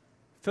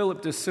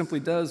 Philip just simply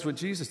does what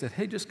Jesus did.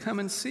 Hey, just come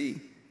and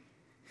see.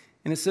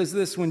 And it says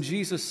this, when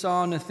Jesus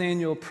saw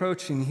Nathanael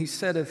approaching, he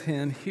said of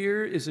him,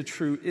 here is a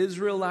true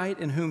Israelite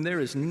in whom there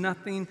is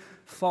nothing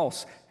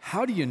false.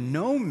 How do you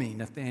know me?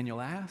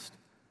 Nathanael asked.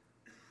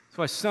 That's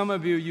why some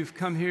of you, you've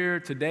come here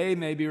today,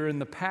 maybe or in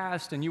the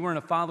past, and you weren't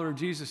a follower of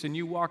Jesus, and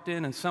you walked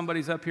in and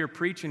somebody's up here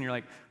preaching, you're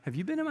like, have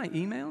you been in my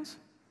emails?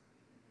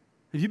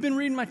 Have you been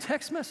reading my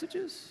text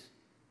messages?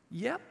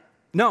 Yep.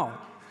 No.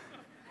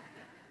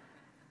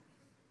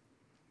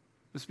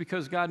 It's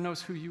because God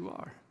knows who you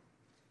are.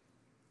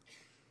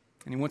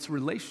 And he wants a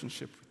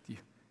relationship with you.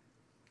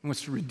 He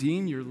wants to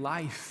redeem your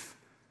life.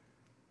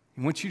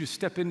 He wants you to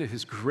step into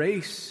his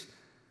grace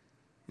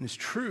and his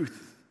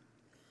truth.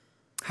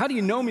 How do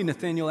you know me,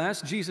 Nathanael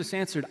asked. Jesus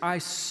answered, I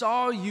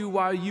saw you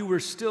while you were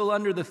still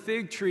under the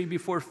fig tree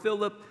before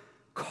Philip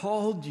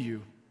called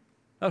you.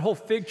 That whole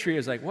fig tree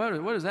is like,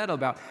 what is that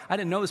about? I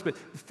didn't know this, but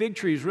the fig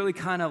tree is really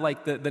kind of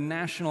like the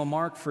national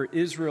mark for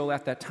Israel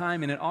at that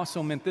time, and it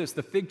also meant this.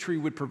 The fig tree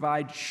would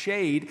provide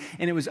shade,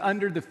 and it was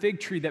under the fig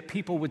tree that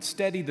people would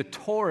study the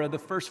Torah, the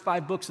first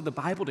 5 books of the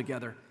Bible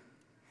together.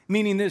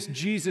 Meaning this,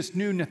 Jesus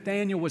knew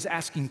Nathanael was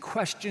asking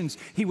questions.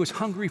 He was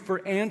hungry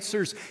for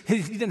answers.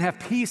 He didn't have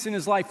peace in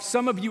his life.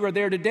 Some of you are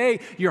there today.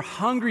 You're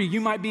hungry.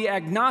 You might be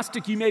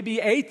agnostic. You may be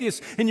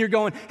atheist. And you're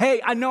going,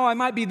 hey, I know I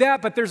might be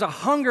that, but there's a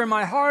hunger in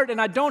my heart and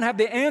I don't have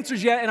the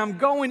answers yet and I'm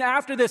going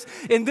after this.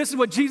 And this is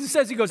what Jesus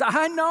says. He goes,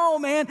 I know,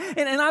 man.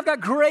 And I've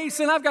got grace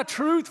and I've got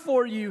truth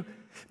for you.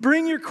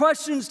 Bring your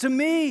questions to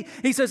me.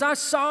 He says, I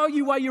saw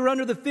you while you were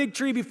under the fig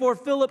tree before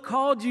Philip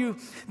called you.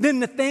 Then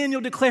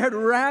Nathanael declared,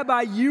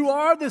 Rabbi, you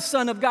are the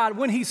Son of God.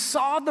 When he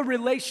saw the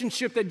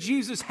relationship that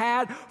Jesus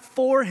had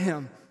for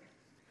him.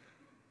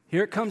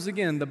 Here it comes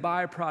again. The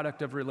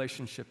byproduct of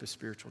relationship is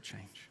spiritual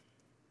change.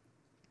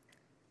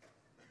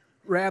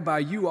 Rabbi,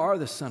 you are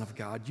the Son of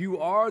God. You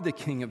are the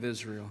King of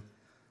Israel.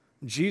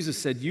 Jesus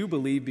said, you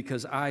believe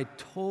because I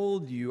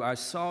told you, I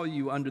saw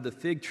you under the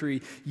fig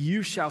tree.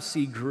 You shall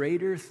see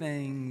greater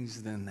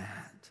things than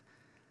that.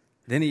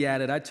 Then he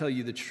added, I tell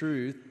you the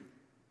truth.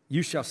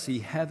 You shall see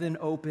heaven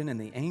open and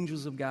the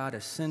angels of God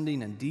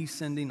ascending and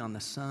descending on the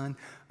Son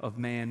of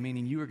Man,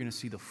 meaning you are going to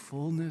see the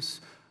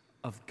fullness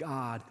of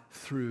God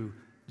through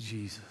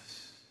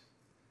Jesus.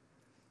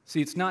 See,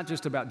 it's not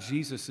just about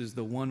Jesus is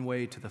the one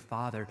way to the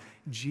Father.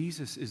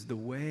 Jesus is the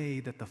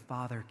way that the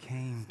Father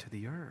came to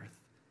the earth.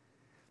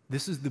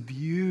 This is the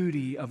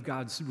beauty of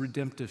God's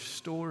redemptive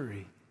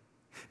story.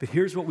 But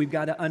here's what we've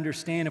got to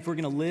understand. If we're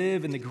going to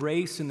live in the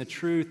grace and the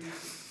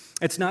truth,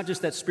 it's not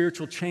just that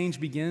spiritual change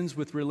begins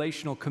with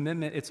relational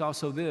commitment. It's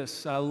also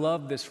this. I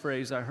love this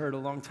phrase I heard a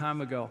long time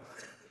ago.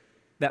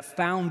 That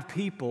found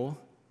people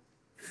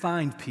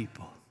find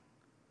people.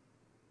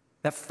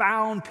 That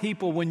found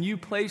people, when you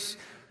place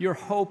your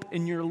hope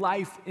in your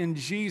life in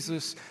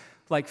Jesus,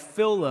 like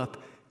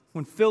Philip,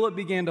 when Philip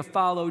began to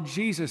follow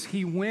Jesus,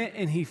 he went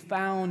and he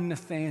found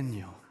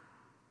Nathanael.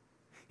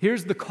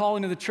 Here's the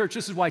calling of the church.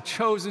 This is why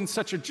chosen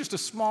such just a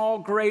small,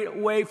 great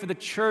way for the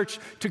church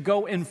to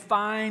go and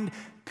find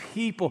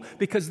people,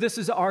 because this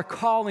is our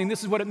calling.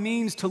 This is what it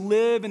means to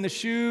live in the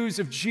shoes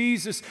of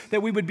Jesus,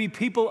 that we would be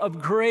people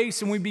of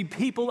grace and we'd be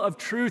people of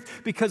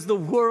truth, because the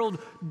world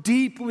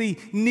deeply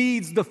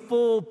needs the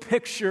full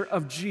picture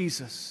of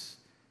Jesus.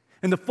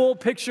 And the full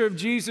picture of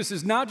Jesus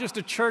is not just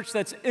a church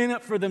that's in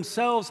it for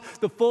themselves.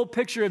 The full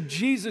picture of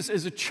Jesus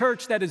is a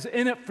church that is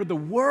in it for the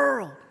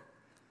world.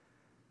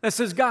 That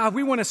says, God,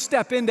 we want to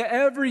step into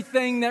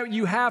everything that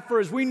you have for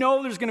us. We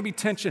know there's going to be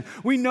tension.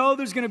 We know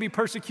there's going to be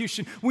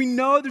persecution. We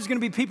know there's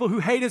going to be people who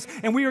hate us,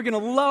 and we are going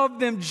to love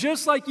them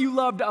just like you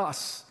loved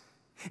us.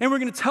 And we're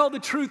going to tell the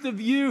truth of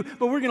you,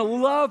 but we're going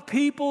to love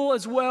people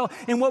as well.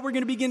 And what we're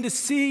going to begin to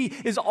see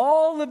is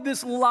all of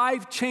this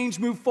life change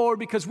move forward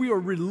because we are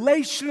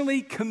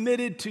relationally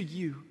committed to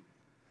you.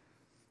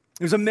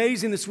 It was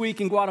amazing this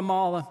week in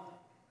Guatemala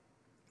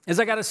as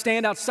I got to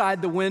stand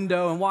outside the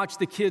window and watch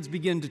the kids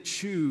begin to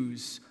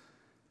choose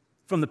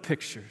from the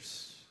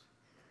pictures.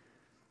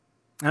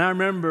 And I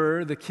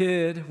remember the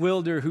kid,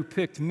 Wilder, who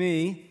picked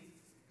me.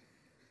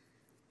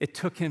 It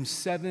took him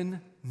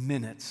 7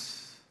 minutes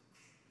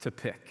to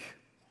pick.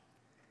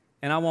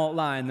 And I won't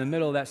lie, in the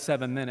middle of that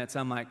 7 minutes,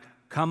 I'm like,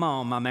 come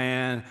on, my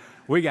man.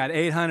 We got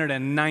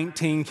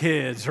 819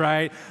 kids,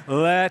 right?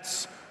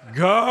 Let's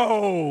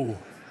go.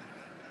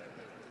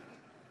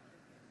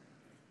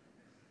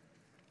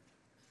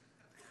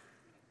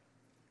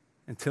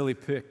 Until he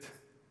picked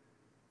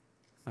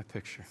my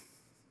picture.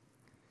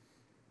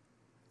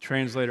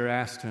 Translator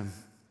asked him,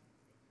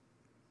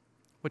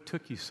 what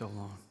took you so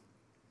long?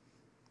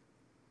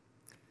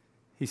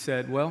 He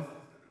said, well,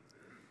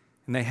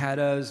 And they had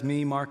us,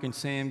 me, Mark, and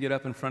Sam, get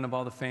up in front of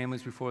all the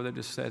families before they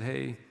just said,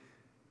 hey,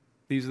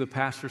 these are the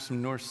pastors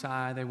from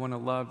Northside. They want to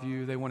love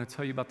you. They want to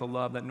tell you about the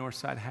love that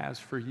Northside has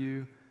for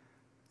you.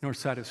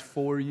 Northside is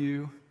for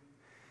you.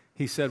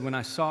 He said, when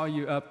I saw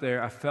you up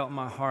there, I felt in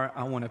my heart,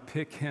 I want to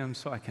pick him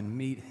so I can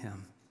meet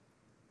him.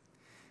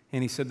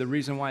 And he said, the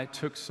reason why it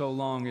took so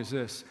long is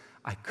this: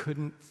 I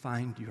couldn't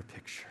find your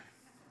picture.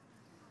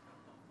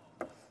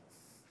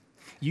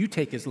 You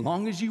take as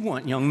long as you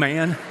want, young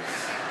man.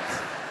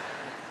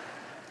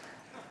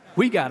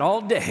 We got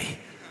all day.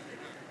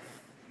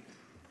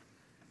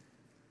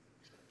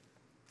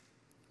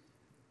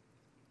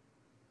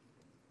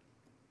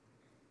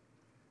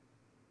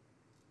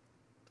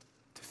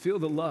 To feel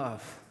the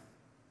love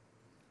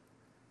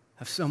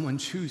of someone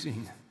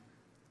choosing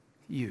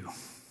you.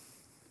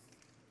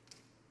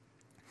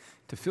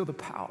 To feel the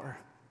power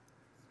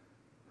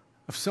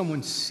of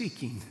someone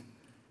seeking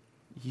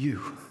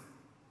you.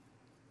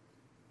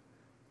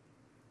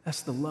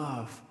 That's the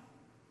love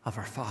of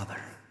our Father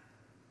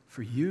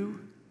for you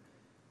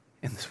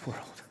and this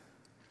world.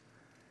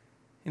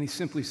 And he's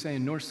simply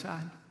saying,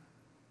 Northside,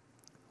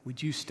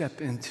 would you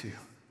step into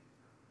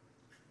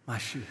my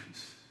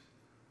shoes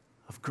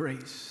of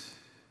grace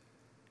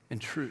and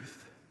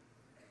truth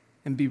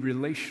and be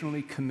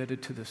relationally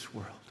committed to this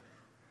world?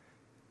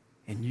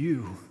 And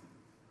you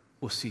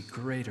will see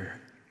greater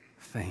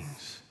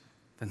things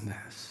than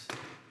this.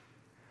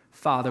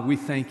 Father, we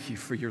thank you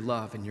for your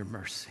love and your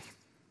mercy.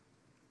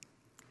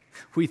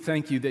 We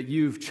thank you that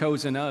you've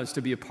chosen us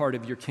to be a part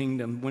of your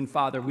kingdom when,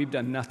 Father, we've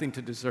done nothing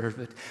to deserve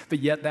it. But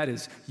yet that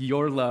is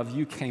your love.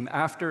 You came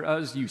after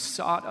us, you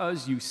sought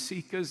us, you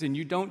seek us, and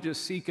you don't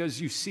just seek us,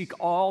 you seek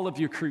all of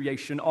your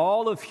creation,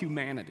 all of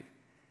humanity.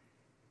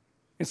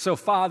 And so,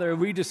 Father,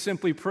 we just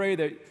simply pray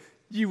that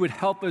you would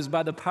help us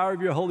by the power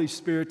of your Holy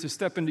Spirit to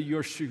step into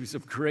your shoes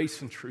of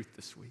grace and truth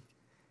this week.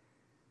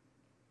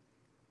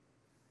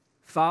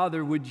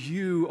 Father, would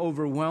you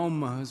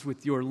overwhelm us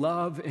with your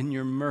love and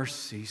your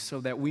mercy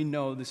so that we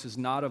know this is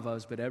not of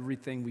us, but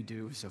everything we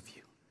do is of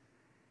you.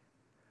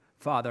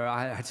 Father,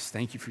 I just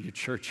thank you for your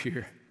church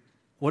here.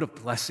 What a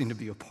blessing to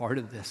be a part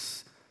of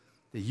this,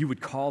 that you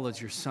would call us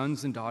your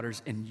sons and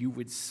daughters and you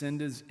would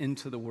send us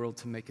into the world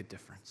to make a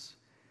difference.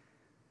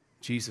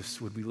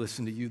 Jesus, would we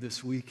listen to you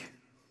this week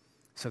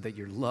so that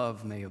your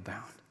love may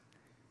abound?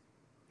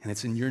 And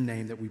it's in your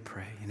name that we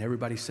pray. And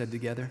everybody said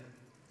together,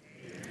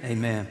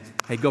 Amen.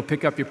 Hey, go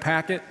pick up your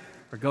packet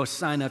or go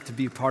sign up to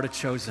be a part of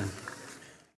Chosen.